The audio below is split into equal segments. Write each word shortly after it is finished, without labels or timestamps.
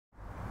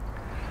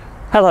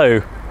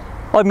Hello,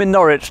 I'm in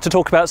Norwich to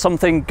talk about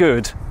something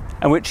good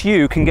and which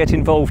you can get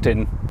involved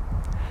in.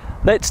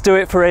 Let's Do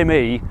It for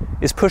ME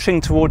is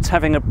pushing towards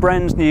having a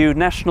brand new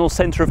National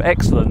Centre of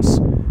Excellence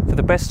for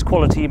the best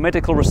quality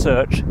medical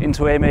research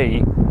into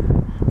ME,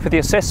 for the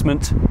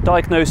assessment,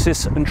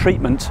 diagnosis and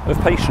treatment of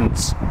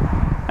patients,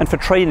 and for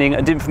training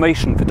and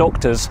information for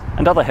doctors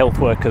and other health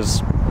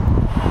workers.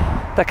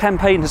 The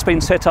campaign has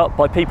been set up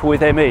by people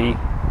with ME,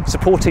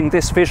 supporting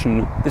this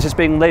vision that is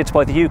being led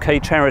by the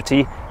UK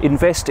charity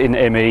Invest in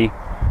ME,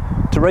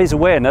 to raise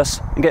awareness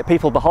and get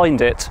people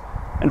behind it,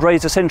 and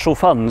raise essential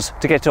funds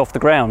to get it off the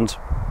ground.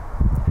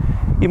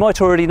 You might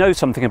already know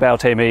something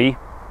about ME,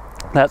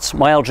 that's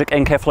myalgic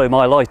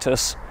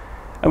encephalomyelitis,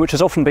 and which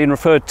has often been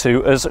referred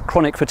to as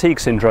chronic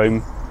fatigue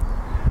syndrome.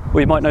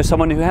 Or you might know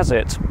someone who has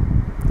it.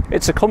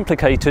 It's a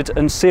complicated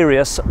and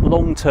serious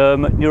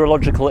long-term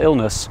neurological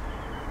illness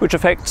which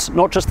affects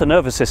not just the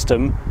nervous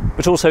system,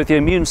 but also the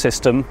immune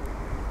system,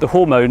 the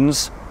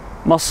hormones,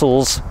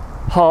 muscles,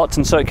 heart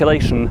and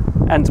circulation,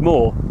 and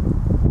more.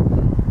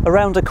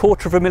 Around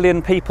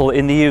 250,000 people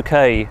in the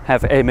UK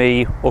have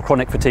ME or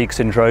chronic fatigue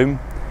syndrome,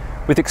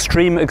 with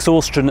extreme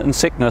exhaustion and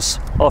sickness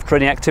after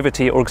any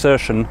activity or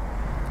exertion,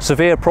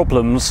 severe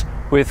problems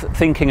with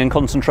thinking and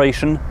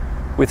concentration,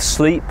 with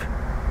sleep,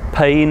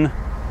 pain,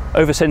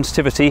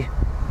 oversensitivity,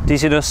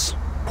 dizziness,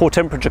 poor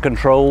temperature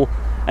control,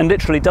 and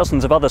literally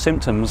dozens of other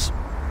symptoms.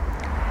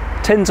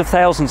 Tens of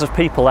thousands of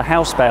people are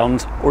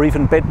housebound or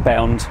even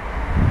bedbound,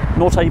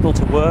 not able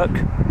to work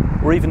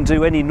or even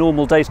do any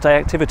normal day-to-day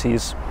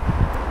activities.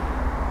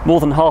 More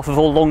than half of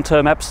all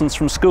long-term absence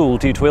from school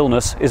due to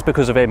illness is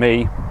because of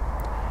ME.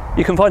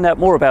 You can find out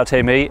more about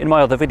ME in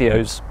my other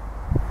videos.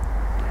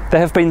 There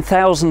have been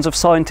thousands of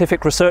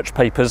scientific research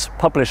papers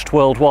published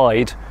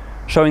worldwide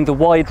showing the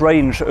wide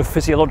range of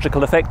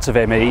physiological effects of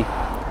ME,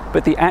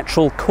 but the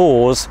actual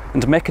cause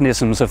and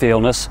mechanisms of the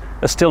illness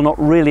are still not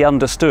really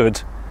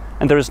understood,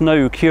 and there is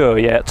no cure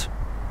yet.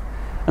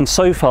 And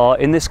so far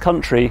in this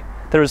country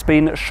there has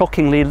been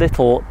shockingly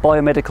little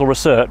biomedical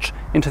research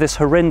into this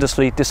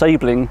horrendously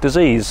disabling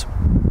disease.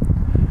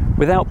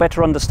 Without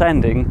better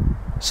understanding,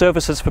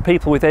 services for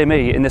people with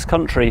ME in this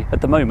country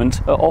at the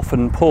moment are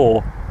often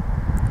poor.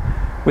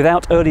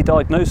 Without early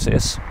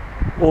diagnosis,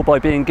 or by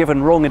being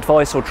given wrong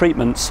advice or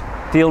treatments,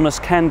 the illness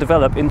can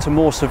develop into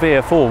more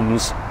severe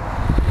forms.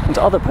 And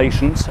other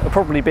patients are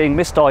probably being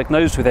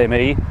misdiagnosed with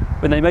ME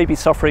when they may be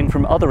suffering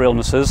from other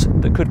illnesses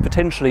that could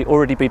potentially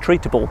already be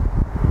treatable.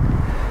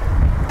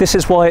 This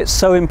is why it's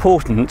so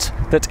important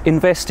that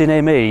Invest in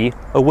ME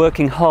are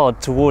working hard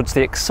towards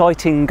the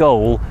exciting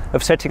goal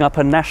of setting up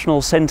a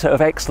National Centre of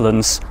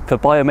Excellence for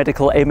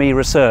biomedical ME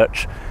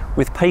research,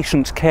 with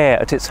patient care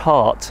at its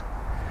heart.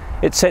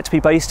 It's set to be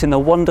based in the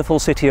wonderful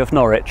city of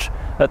Norwich,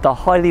 at the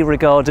highly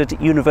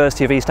regarded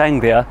University of East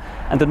Anglia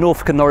and the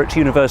Norfolk and Norwich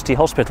University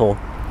Hospital,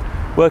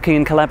 working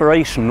in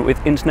collaboration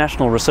with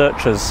international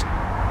researchers.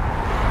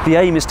 The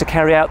aim is to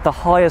carry out the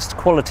highest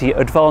quality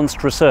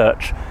advanced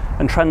research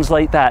and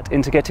translate that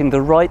into getting the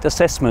right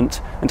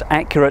assessment and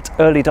accurate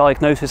early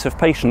diagnosis of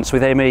patients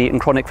with ME and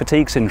chronic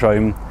fatigue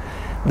syndrome,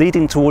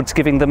 leading towards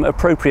giving them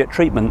appropriate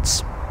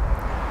treatments.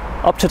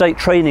 Up-to-date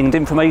training and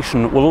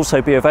information will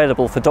also be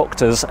available for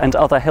doctors and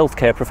other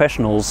healthcare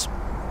professionals.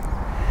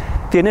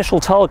 The initial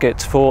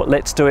target for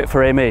Let's Do It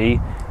for ME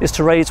is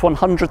to raise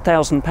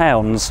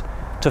 £100,000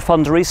 to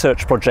fund a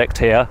research project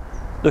here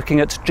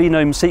looking at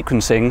genome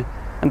sequencing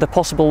and the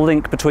possible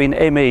link between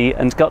ME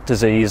and gut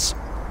disease.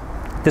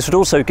 This would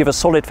also give a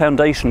solid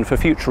foundation for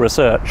future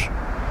research.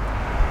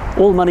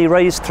 All money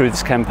raised through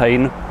this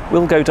campaign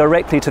will go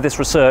directly to this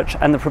research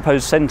and the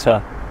proposed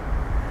centre.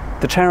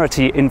 The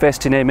charity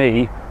Invest in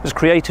ME was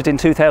created in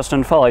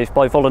 2005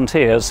 by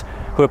volunteers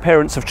who are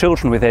parents of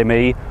children with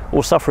ME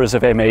or sufferers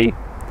of ME.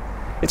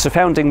 It's a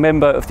founding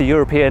member of the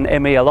European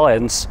ME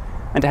Alliance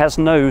and it has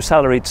no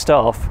salaried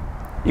staff.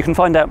 You can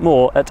find out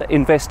more at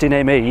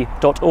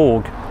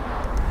investinme.org.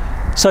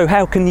 So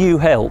how can you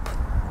help?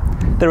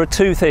 There are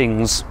two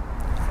things: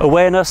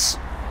 awareness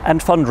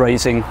and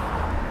fundraising.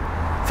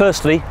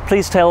 Firstly,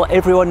 please tell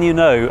everyone you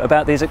know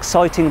about these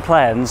exciting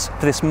plans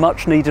for this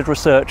much needed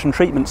research and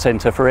treatment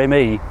centre for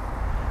ME.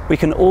 We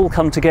can all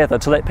come together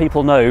to let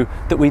people know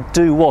that we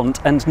do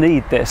want and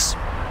need this.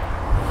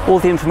 All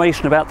the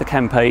information about the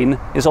campaign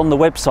is on the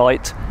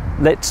website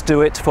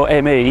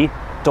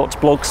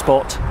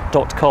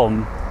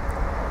letsdoitforme.blogspot.com.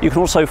 You can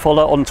also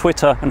follow on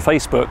Twitter and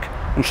Facebook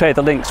and share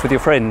the links with your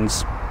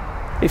friends.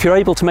 If you're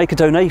able to make a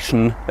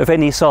donation of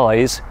any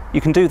size,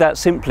 you can do that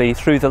simply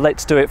through the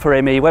Let's Do It for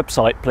ME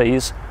website,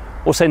 please,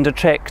 or send a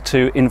cheque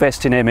to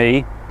Invest in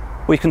ME,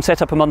 or you can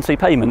set up a monthly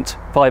payment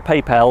via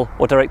PayPal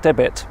or direct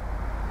debit.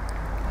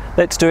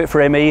 Let's Do It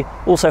for ME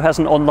also has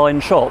an online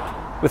shop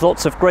with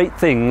lots of great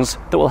things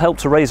that will help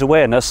to raise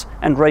awareness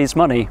and raise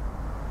money.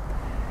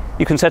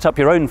 You can set up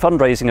your own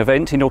fundraising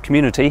event in your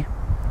community.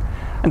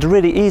 And a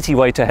really easy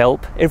way to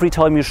help every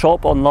time you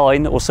shop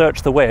online or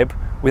search the web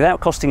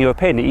without costing you a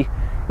penny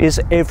is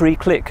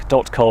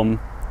everyclick.com.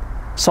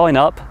 Sign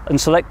up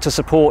and select to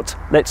support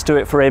Let's Do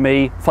It for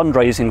ME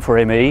fundraising for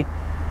ME,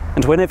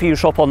 and whenever you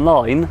shop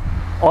online,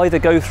 Either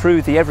go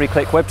through the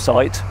EveryClick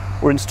website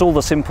or install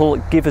the simple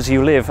Give As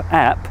You Live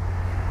app,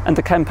 and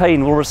the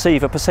campaign will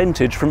receive a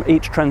percentage from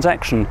each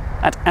transaction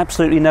at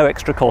absolutely no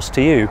extra cost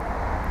to you.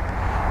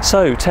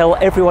 So tell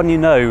everyone you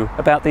know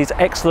about these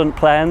excellent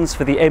plans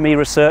for the ME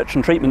Research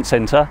and Treatment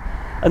Centre,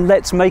 and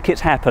let's make it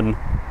happen.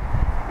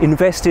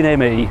 Invest in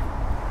ME.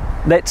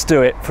 Let's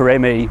do it for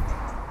ME.